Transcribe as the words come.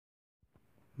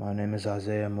My name is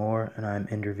Isaiah Moore, and I'm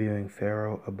interviewing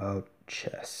Pharaoh about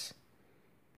chess.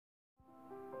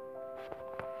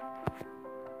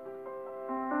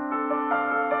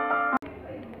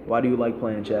 Why do you like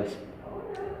playing chess?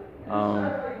 It's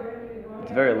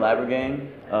a very elaborate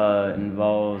game. It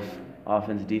involves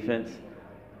offense, defense.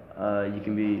 You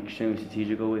can be extremely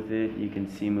strategical with it. You can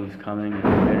see moves coming if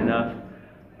you're good enough.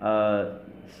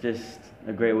 It's just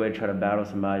a great way to try to battle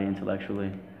somebody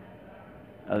intellectually,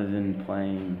 other than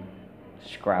playing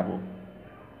Scrabble.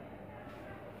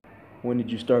 When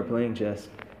did you start playing chess?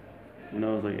 When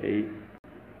I was like 8,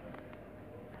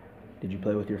 Did you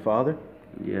play with your father?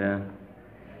 yeah,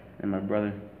 and my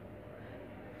brother.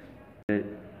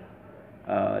 Didn't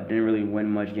really win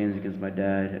much games against my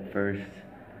dad at first.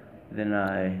 Then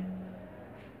I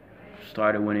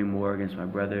started winning more against my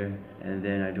brother, and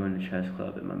then I joined the chess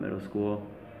club at my middle school,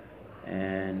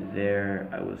 and there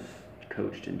I was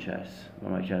coached in chess,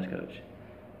 one of my chess coach,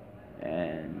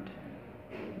 and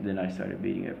then I started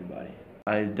beating everybody.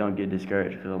 I don't get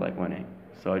discouraged because I like winning,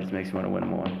 so it just makes me want to win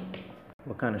more.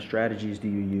 What kind of strategies do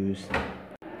you use?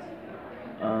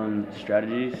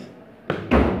 Strategies.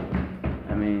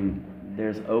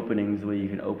 There's openings where you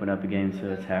can open up a game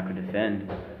to attack or defend.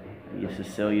 You have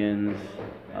Sicilians,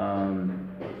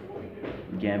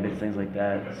 gambits, things like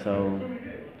that. So,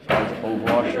 as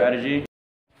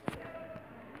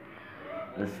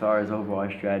far as overall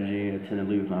strategy, I tend to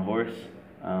lead with my horse.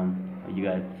 You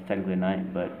got technically a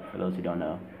knight, but for those who don't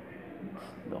know, it's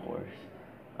the horse.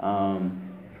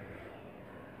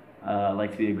 I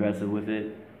like to be aggressive with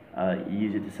it.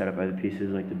 Use it to set up other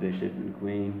pieces like the bishop and the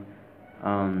queen.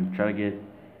 Try to get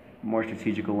more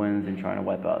strategical wins than trying to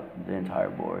wipe out the entire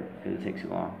board because it takes too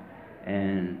long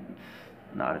and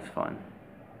it's not as fun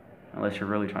unless you're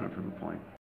really trying to prove a point.